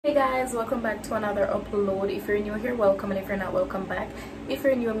Hey guys, welcome back to another upload. If you're new here, welcome, and if you're not, welcome back. If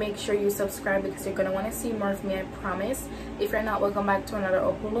you're new, make sure you subscribe because you're gonna want to see more of me, I promise. If you're not, welcome back to another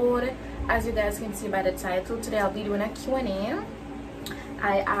upload. As you guys can see by the title, today I'll be doing a Q&A.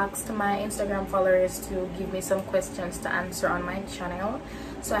 I asked my Instagram followers to give me some questions to answer on my channel,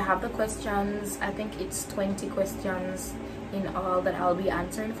 so I have the questions. I think it's 20 questions in all that I'll be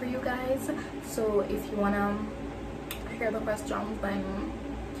answering for you guys. So if you wanna hear the questions, then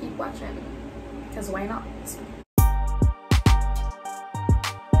keep watching, because why not?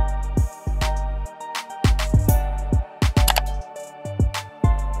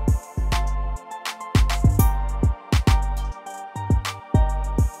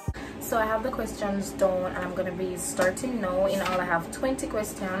 So I have the questions done and I'm gonna be starting now. In all, I have 20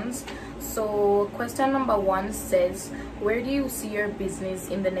 questions. So question number 1 says, where do you see your business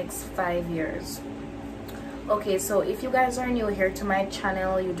in the next 5 years? Okay, so if you guys are new here to my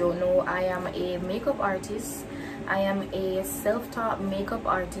channel, you don't know, I am a makeup artist. I am a self-taught makeup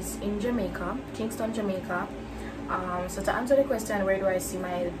artist in Jamaica, Kingston, Jamaica. So to answer the question, where do I see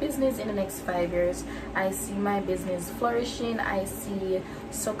my business in the next 5 years? I see my business flourishing. I see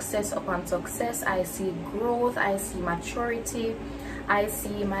success upon success. I see growth. I see maturity. I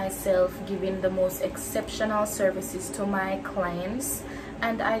see myself giving the most exceptional services to my clients.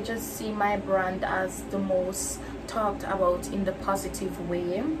 And I just see my brand as the most talked about in the positive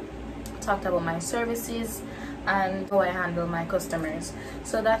way. Talked about my services and how I handle my customers.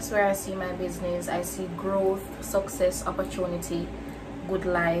 So that's where I see my business. I see growth, success, opportunity, good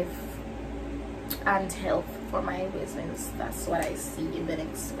life, and health for my business. That's what I see in the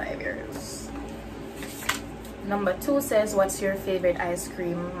next 5 years. Number 2 says, what's your favorite ice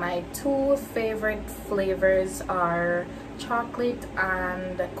cream? My 2 favorite flavors are chocolate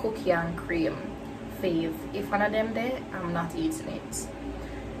and cookie and cream. Fave. If one of them there, I'm not eating it.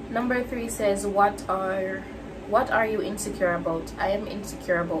 Number 3 says, what are you insecure about? I am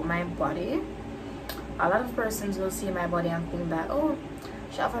insecure about my body. A lot of persons will see my body and think that, oh,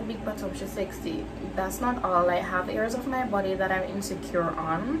 she have a big bottom, she's sexy. That's not all. I have areas of my body that I'm insecure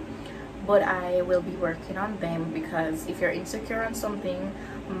on, but I will be working on them, because if you're insecure on something,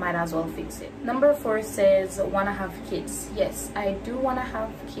 might as well fix it. Number 4 says, wanna have kids? Yes, I do wanna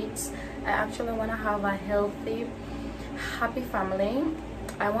have kids. I actually wanna have a healthy, happy family.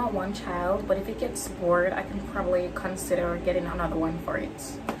 I want 1 child, but if it gets bored, I can probably consider getting another one for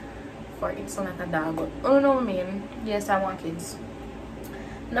it. For it sound like a dog, but oh no, I mean, yes, I want kids.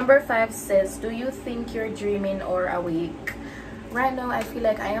 Number 5 says, do you think you're dreaming or awake? Right now, I feel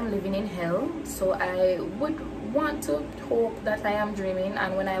like I am living in hell, so I would want to hope that I am dreaming,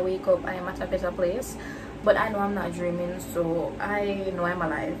 and when I wake up, I am at a better place. But I know I'm not dreaming, so I know I'm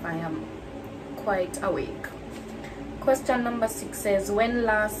alive. I am quite awake. Question number 6 says, when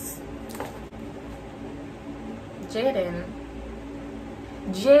last... Jaden.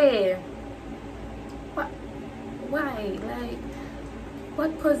 Jay. What? Why? Like,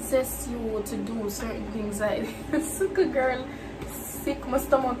 what possessed you to do certain things like this? Good girl. Sick my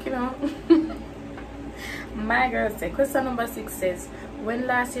stomach, you know. My girl said, question number 6 says, when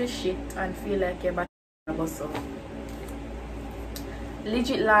last you shit and feel like you're about to bust up?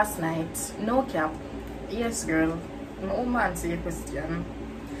 Legit last night. No cap. Yes, girl. No man, answer your question.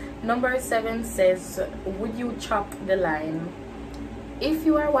 Number 7 says, would you chop the line? If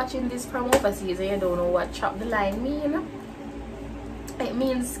you are watching this from overseas and you don't know what chop the line mean, it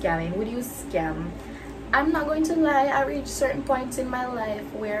means scamming. Would you scam? I'm not going to lie, I reached certain points in my life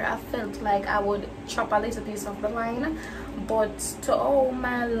where I felt like I would chop a little piece of the line, but to all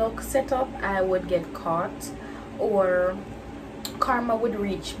my luck set up, I would get caught or karma would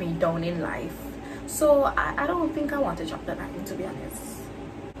reach me down in life. So I don't think I want to chop the line, to be honest.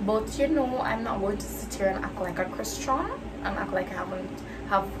 But you know, I'm not going to sit here and act like a Christian and act like I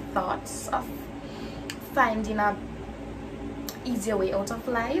have thoughts of finding a easier way out of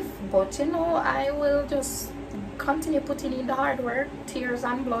life. But you know, I will just continue putting in the hard work, tears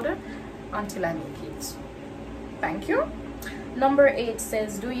and blood, until I make it. Thank you. Number 8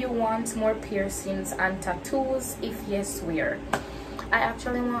 says, do you want more piercings and tattoos? If yes, where? I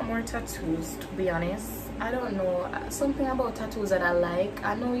actually want more tattoos, to be honest. I don't know, something about tattoos that I like.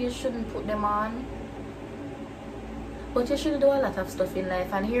 I know you shouldn't put them on, but you should do a lot of stuff in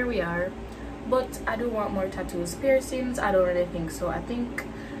life, and here we are. But I do want more tattoos. Piercings, I don't really think so. I think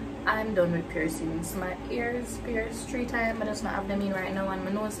I'm done with piercings. My ears pierced 3 times. I just not have them in right now, and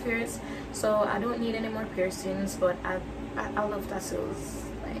my nose pierced, so I don't need any more piercings. But I love tattoos.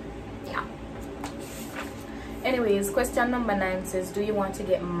 Like, yeah. Anyways, question number 9 says, do you want to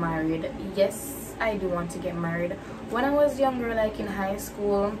get married? Yes, I do want to get married. When I was younger, like in high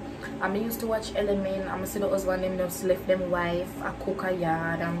school, I used to watch Element. I see the husband them just left them wife a cook a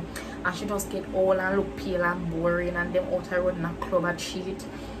yard, and she just get old and look pale and boring, and them out her road in a club at cheat.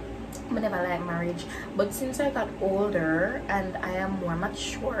 I never liked marriage, but since I got older and I am more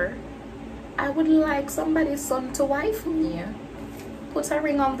mature, I would like somebody's son to wife me. Put a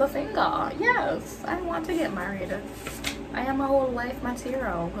ring on the finger. Yes, I want to get married. I am a whole wife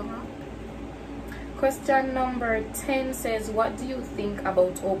material. Question number 10 says, what do you think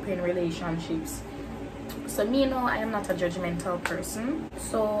about open relationships? So me, no, I am not a judgmental person.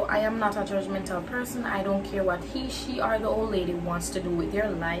 I don't care what he, she, or the old lady wants to do with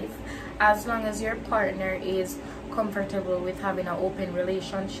their life, as long as your partner is comfortable with having an open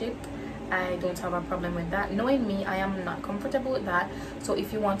relationship. I don't have a problem with that. Knowing me, I am not comfortable with that. So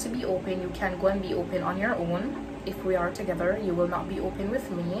if you want to be open, you can go and be open on your own. If we are together, you will not be open with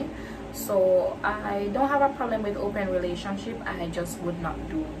me. So I don't have a problem with open relationship. I just would not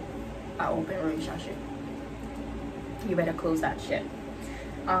do an open relationship. You better close that shit.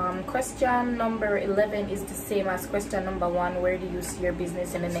 Question number 11 is the same as question number 1. Where do you see your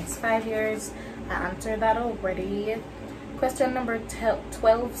business in the next 5 years? I answered that already. Question number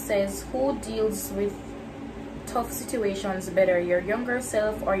 12 says, who deals with tough situations better, your younger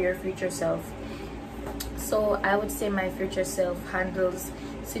self or your future self? So I would say my future self handles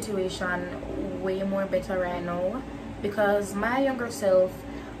situation way more better right now, because my younger self,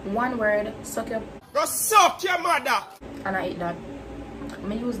 one word, suck your mother, and I eat that.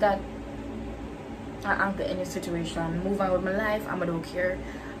 I use that I anchor any situation, move on with my life. I don't care.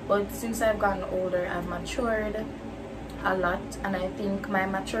 But since I've gotten older, I've matured a lot, and I think my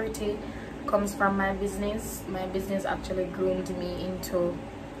maturity comes from my business. My business actually groomed me into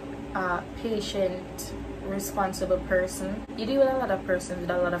a patient, responsible person. You deal with a lot of persons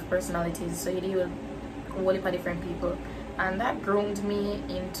with a lot of personalities, so you deal with a whole heap of different people, and that groomed me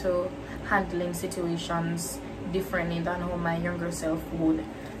into handling situations differently than how my younger self would.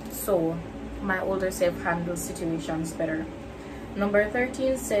 So my older self handles situations better. Number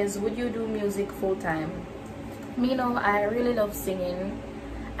 13 says, would you do music full-time? Me, no, I really love singing.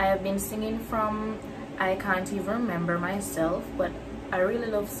 I have been singing from I can't even remember myself, but I really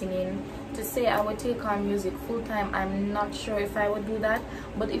love singing. To say I would take on music full-time, I'm not sure if I would do that.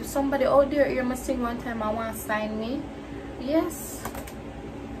 But if somebody out there hear me sing one time and want to sign me, yes,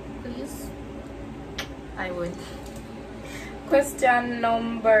 please, I would. Question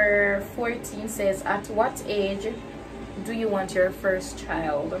number 14 says, at what age do you want your first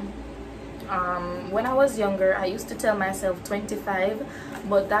child? When I was younger, I used to tell myself 25,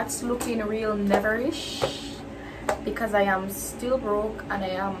 but that's looking real neverish, because I am still broke and I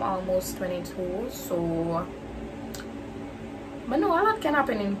am almost 22. So, but no, a lot can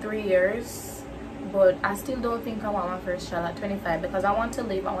happen in 3 years. But I still don't think I want my first child at 25, because I want to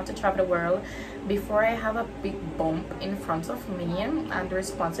live, I want to travel the world before I have a big bump in front of me and the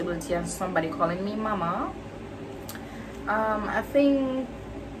responsibility of somebody calling me mama. I think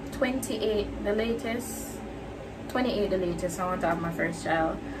 28 the latest. 28 the latest, I want to have my first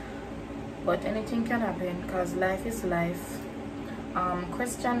child. But anything can happen, because life is life.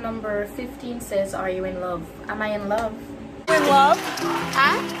 Question number 15 says, are you in love? Am I in love? In love?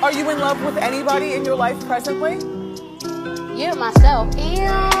 Huh? Are you in love with anybody in your life presently? You, myself. Ew.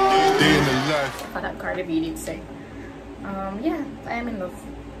 For that Cardi B did say. Yeah, I am in love.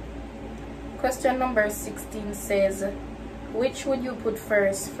 Question number 16 says, which would you put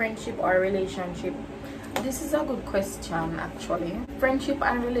first, friendship or relationship? This is a good question, actually. Friendship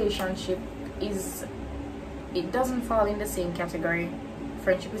and relationship it doesn't fall in the same category.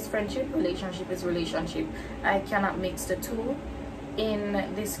 Friendship is friendship, relationship is relationship. I cannot mix the two. In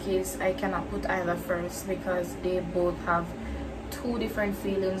this case, I cannot put either first, because they both have two different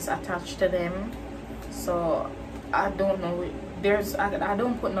feelings attached to them. So I don't know. I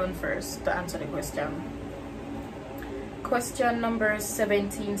don't put none first to answer the question. Question number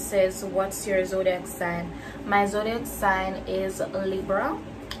 17 says, what's your zodiac sign? My zodiac sign is Libra.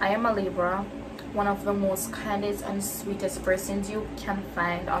 I am a Libra, one of the most kindest and sweetest persons you can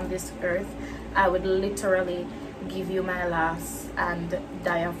find on this earth. I would literally give you my last and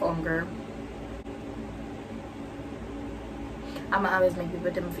die of hunger. I'ma always make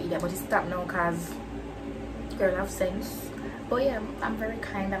people them feel that, but it's stop now, cause girl have sense. But yeah, I'm very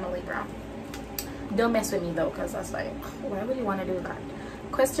kind. I'm a Libra. Don't mess with me though, because that's like, why would you want to do that?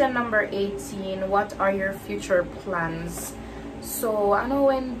 Question number 18, what are your future plans? So I know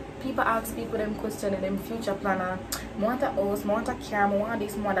when people ask people them question in them future planner, I want a house, I want a car, I want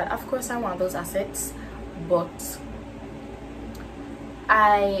this, I want that. Of course I want those assets, but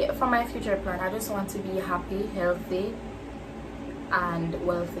for my future plan, I just want to be happy, healthy, and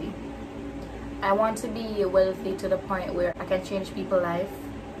wealthy. I want to be wealthy to the point where I can change people's life,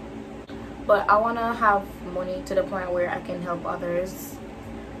 but I want to have money to the point where I can help others.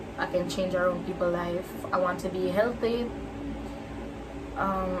 I can change our own people's life. I want to be healthy.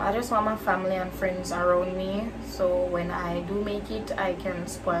 I just want my family and friends around me, so when I do make it, I can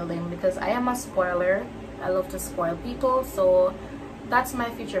spoil them, because I am a spoiler. I love to spoil people. So that's my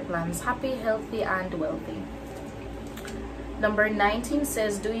future plans: happy, healthy, and wealthy. Number 19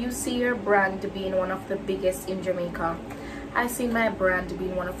 says, do you see your brand being one of the biggest in Jamaica? I see my brand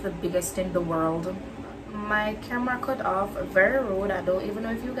being one of the biggest in the world. My camera cut off, very rude. I don't even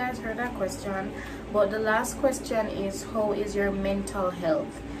know if you guys heard that question, but the last question is, how is your mental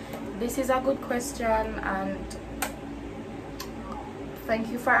health? This is a good question, and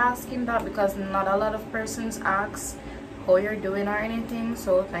thank you for asking that, because not a lot of persons ask how you're doing or anything,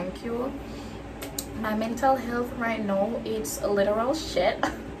 so thank you. My mental health right now, it's a literal shit.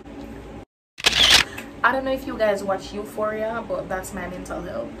 I don't know if you guys watch Euphoria, but that's my mental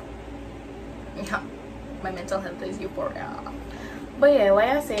health. Yeah, my mental health is Euphoria. But yeah,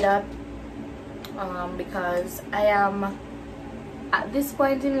 why I say that, because I am at this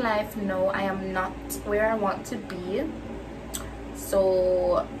point in life now, I am not where I want to be,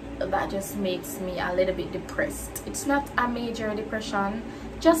 so that just makes me a little bit depressed. It's not a major depression,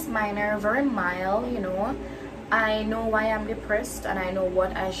 just minor, very mild, you know. I know why I'm depressed and I know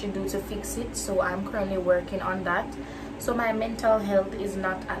what I should do to fix it, so I'm currently working on that. So my mental health is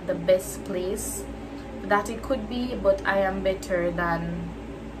not at the best place that it could be, but I am better than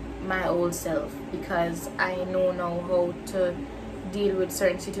my old self, because I know now how to deal with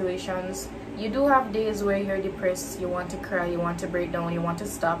certain situations. You do have days where you're depressed, you want to cry, you want to break down, you want to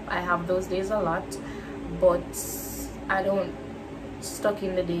stop. I have those days a lot, but I don't stuck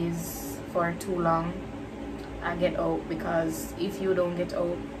in the days for too long. I get out, because if you don't get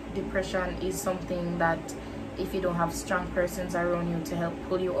out, depression is something that if you don't have strong persons around you to help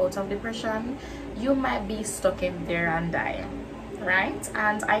pull you out of depression, you might be stuck in there and die, right?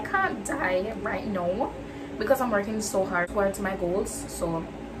 And I can't die right now because I'm working so hard towards my goals. So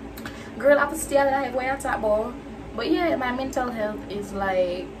girl, I have to stay alive when I talk about. But yeah, my mental health is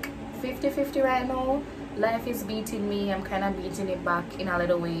like 50-50 right now. Life is beating me, I'm kind of beating it back in a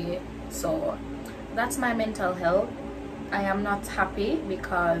little way. So that's my mental health. I am not happy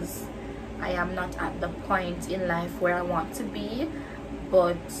because I am not at the point in life where I want to be,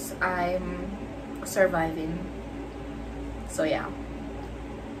 but I'm surviving. So yeah,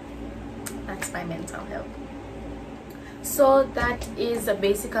 that's my mental health. So that is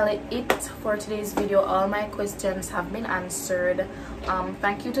basically it for today's video. All my questions have been answered.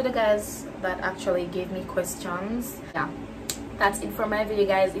 Thank you to the guys that actually gave me questions. Yeah, that's it for my video,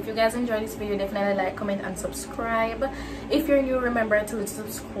 guys. If you guys enjoyed this video, definitely like, comment, and subscribe. If you're new, remember to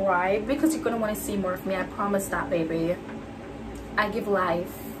subscribe, because you're gonna want to see more of me. I promise that, baby. I give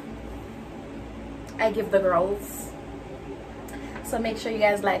life, I give the girls. So make sure you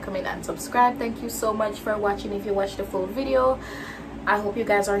guys like, comment, and subscribe. Thank you so much for watching. If you watched the full video, I hope you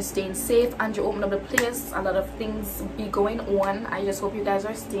guys are staying safe. and you open up the place, a lot of things be going on. I just hope you guys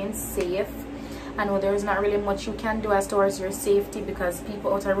are staying safe. I know there's not really much you can do as towards your safety, because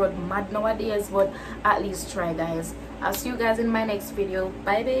people out the road mad nowadays, but at least try, guys. I'll see you guys in my next video.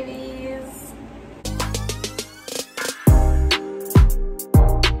 Bye, baby.